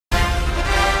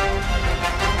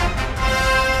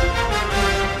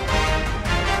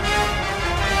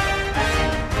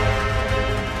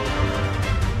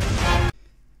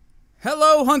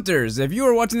So hunters, if you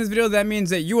are watching this video, that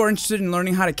means that you are interested in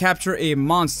learning how to capture a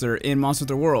monster in Monster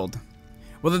Hunter World.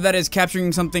 Whether that is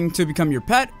capturing something to become your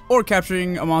pet, or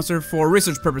capturing a monster for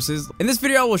research purposes. In this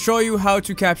video I will show you how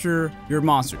to capture your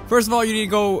monster. First of all, you need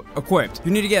to go equipped. You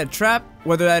need to get a trap,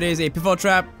 whether that is a pitfall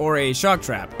trap or a shock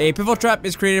trap. A pitfall trap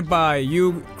is created by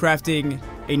you crafting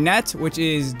a net, which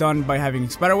is done by having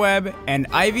spiderweb and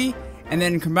ivy, and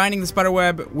then combining the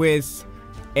spiderweb with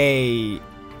a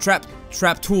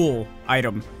trap tool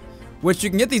item, which you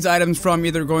can get these items from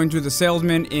either going to the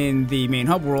salesman in the main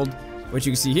hub world, which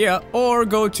you can see here, or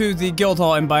go to the guild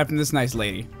hall and buy from this nice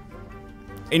lady.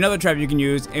 Another trap you can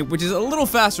use, which is a little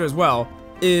faster as well,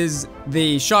 is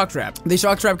the shock trap. The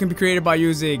shock trap can be created by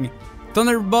using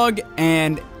thunderbug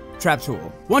and trap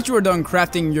tool. Once you are done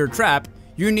crafting your trap,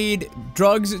 you need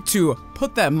drugs to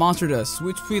put that monster to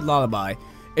sweet lullaby.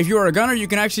 If you are a gunner, you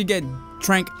can actually get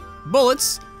trank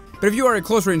bullets. But if you are a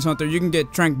close range hunter, you can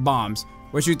get trank bombs,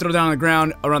 which you throw down on the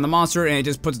ground around the monster and it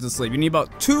just puts it to sleep. You need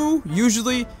about 2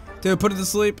 usually to put it to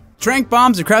sleep. Trank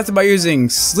bombs are crafted by using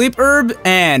sleep herb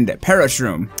and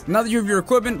parashroom. Now that you have your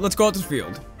equipment, let's go out to the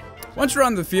field. Once you're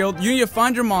on the field, you need to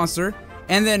find your monster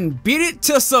and then beat it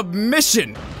to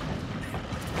submission.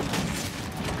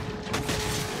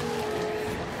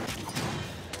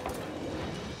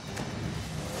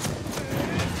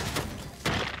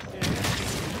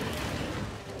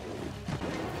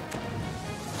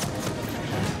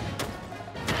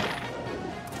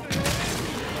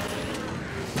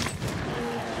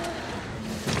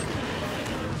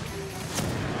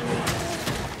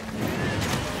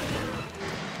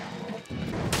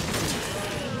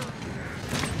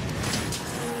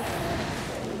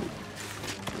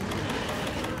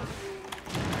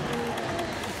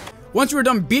 Once you are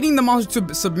done beating the monster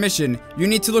to submission, you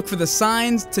need to look for the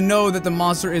signs to know that the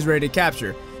monster is ready to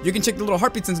capture. You can check the little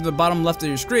heartbeat sensor at the bottom left of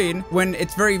your screen. When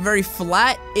it's very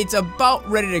flat, it's about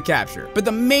ready to capture. But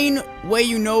the main way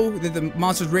you know that the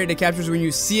monster is ready to capture is when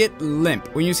you see it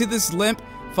limp. When you see this limp,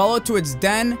 follow it to its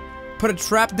den, put a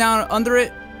trap down under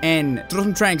it, and throw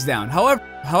some tranks down.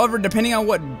 However, depending on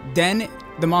what den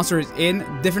the monster is in,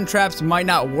 different traps might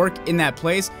not work in that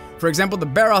place. For example, the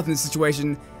Barroth in this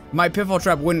situation, my pitfall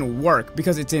trap wouldn't work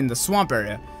because it's in the swamp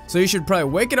area. So you should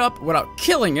probably wake it up without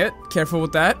killing it, careful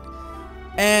with that,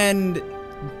 and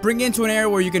bring it into an area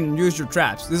where you can use your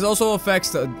traps. This also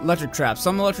affects the electric traps.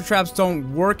 Some electric traps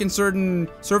don't work in certain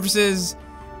surfaces,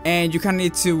 and you kind of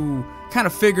need to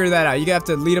figure that out. You have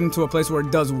to lead them to a place where it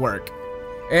does work.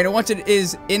 And once it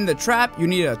is in the trap, you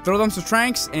need to throw them some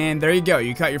tranks, and there you go,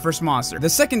 you caught your first monster. The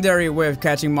secondary way of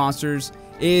catching monsters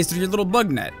is through your little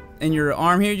bug net. In your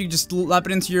arm here, you just lap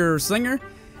it into your slinger,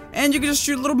 and you can just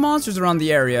shoot little monsters around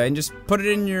the area and just put it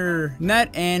in your net,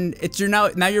 and it's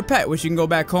now your pet, which you can go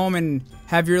back home and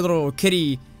have your little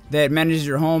kitty that manages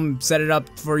your home set it up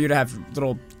for you to have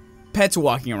little pets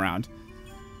walking around.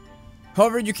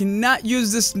 However, you cannot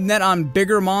use this net on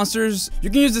bigger monsters.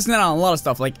 You can use this net on a lot of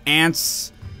stuff like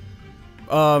ants,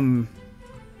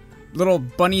 little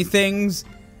bunny things,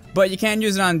 but you can't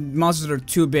use it on monsters that are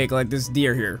too big, like this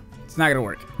deer here. It's not gonna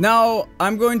work. Now,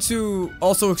 I'm going to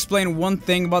also explain one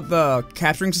thing about the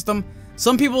capturing system.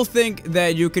 Some people think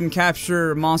that you can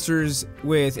capture monsters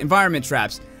with environment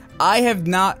traps. I have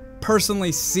not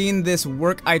personally seen this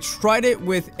work. I tried it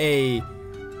with a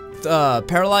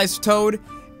paralyzed toad,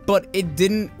 but it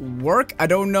didn't work. I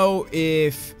don't know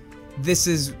if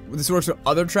this works with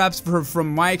other traps.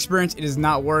 From my experience, it does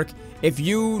not work. If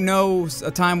you know a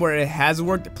time where it has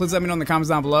worked, please let me know in the comments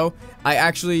down below. I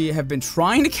actually have been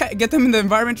trying to get them in the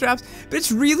environment traps, but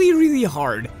it's really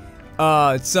hard.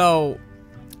 So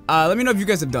let me know if you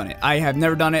guys have done it. I have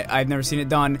never done it. I've never seen it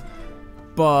done.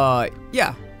 But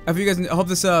yeah, I hope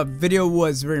this video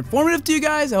was very informative to you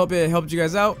guys. I hope it helped you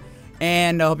guys out,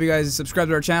 and I hope you guys subscribe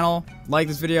to our channel, like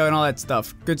this video, and all that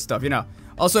stuff. Good stuff, you know.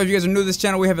 Also, if you guys are new to this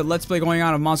channel, we have a Let's Play going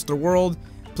on of Monster Hunter World.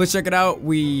 Please check it out.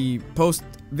 We post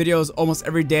videos almost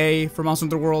every day for Monster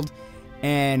Hunter World,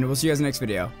 and we'll see you guys in the next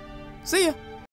video. See ya!